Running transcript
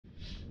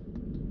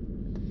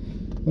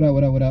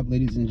What up,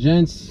 ladies and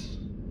gents?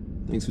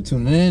 Thanks for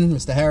tuning in.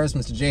 Mr. Harris,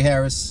 Mr. J.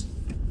 Harris.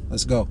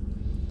 Let's go.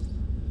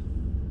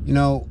 You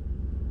know,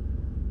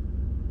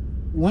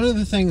 one of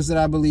the things that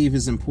I believe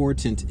is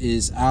important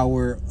is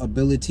our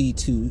ability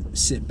to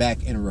sit back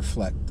and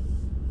reflect.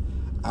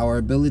 Our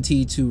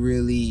ability to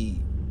really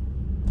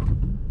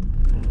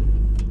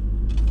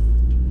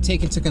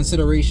take into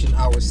consideration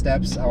our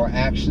steps, our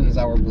actions,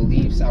 our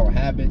beliefs, our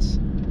habits,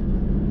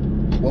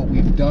 what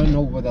we've done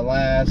over the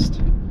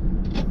last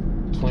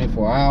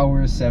 24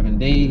 hours, 7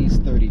 days,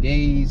 30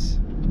 days.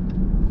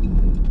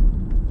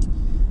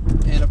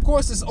 And of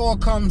course, this all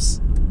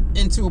comes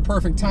into a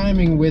perfect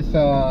timing with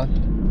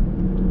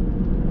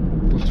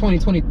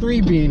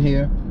 2023 being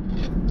here,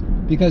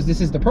 because this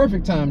is the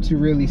perfect time to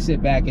really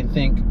sit back and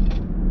think,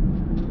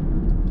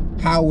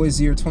 how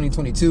was year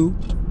 2022?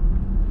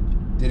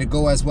 Did it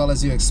go as well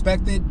as you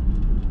expected?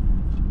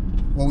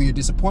 What were your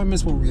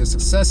disappointments? What were your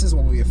successes?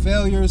 What were your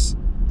failures?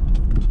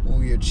 What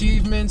were your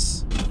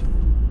achievements?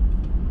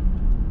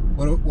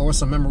 What were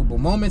some memorable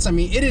moments? I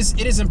mean, it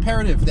is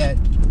imperative that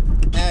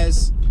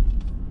as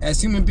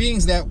human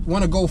beings that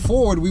want to go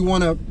forward, we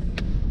want to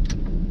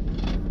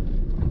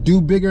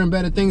do bigger and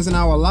better things in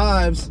our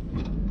lives.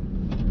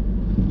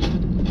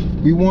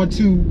 We want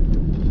to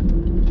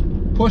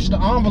push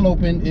the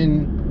envelope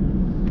and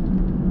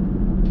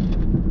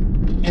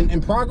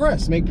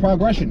progress, make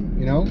progression.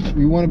 You know,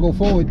 we want to go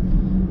forward.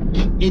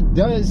 It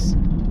does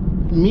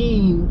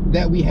mean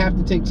that we have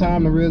to take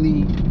time to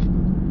really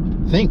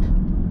think.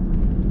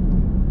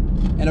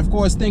 And of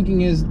course,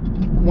 thinking is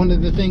one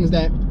of the things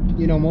that,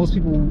 you know, most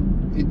people,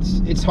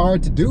 it's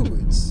hard to do.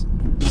 There's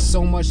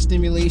so much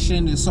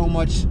stimulation, there's so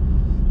much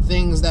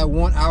things that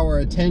want our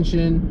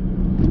attention.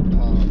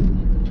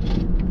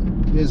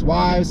 There's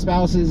wives,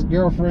 spouses,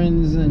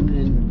 girlfriends,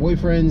 and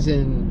boyfriends,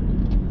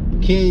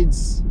 and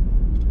kids.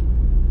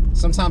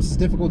 Sometimes it's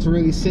difficult to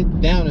really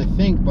sit down and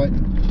think, but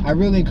I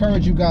really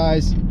encourage you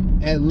guys,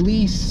 at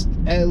least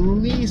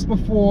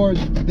before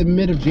the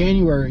mid of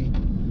January,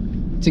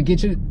 to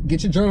get your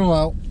journal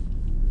out.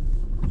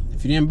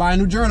 If you didn't buy a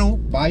new journal,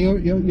 buy your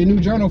new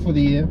journal for the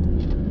year,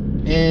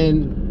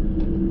 and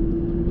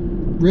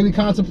really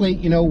contemplate,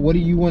 you know, what do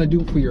you want to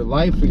do for your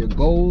life, for your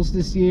goals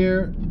this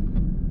year,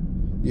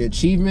 your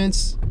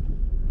achievements,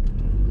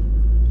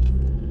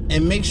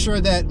 and make sure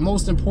that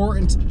most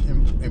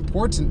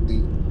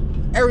importantly,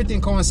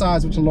 everything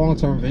coincides with your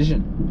long-term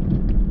vision.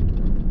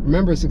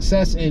 Remember,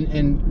 success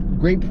and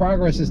great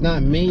progress is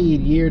not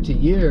made year to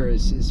year.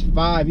 It's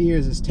 5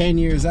 years, it's 10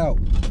 years out.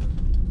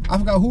 I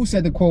forgot who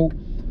said the quote,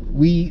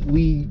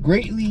 we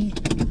greatly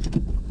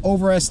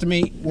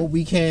overestimate what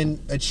we can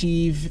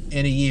achieve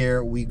in a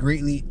year. We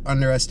greatly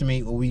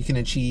underestimate what we can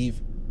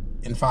achieve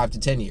in 5 to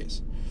 10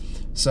 years.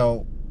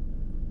 So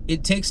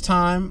it takes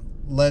time.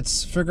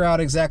 Let's figure out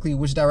exactly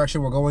which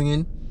direction we're going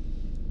in.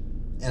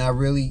 And I'm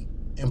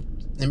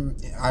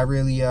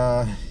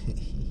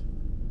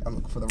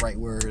looking for the right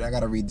word. I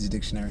gotta read this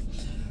dictionary.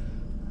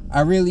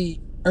 I really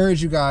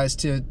urge you guys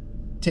to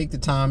take the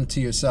time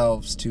to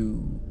yourselves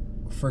to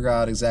figure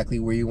out exactly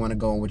where you want to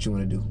go and what you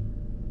want to do,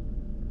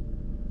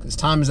 because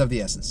time is of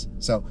the essence.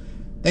 So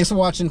thanks for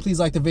watching. Please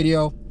like the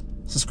video,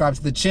 subscribe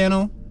to the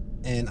channel,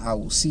 and I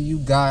will see you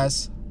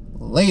guys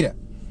later.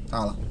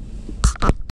 Holla.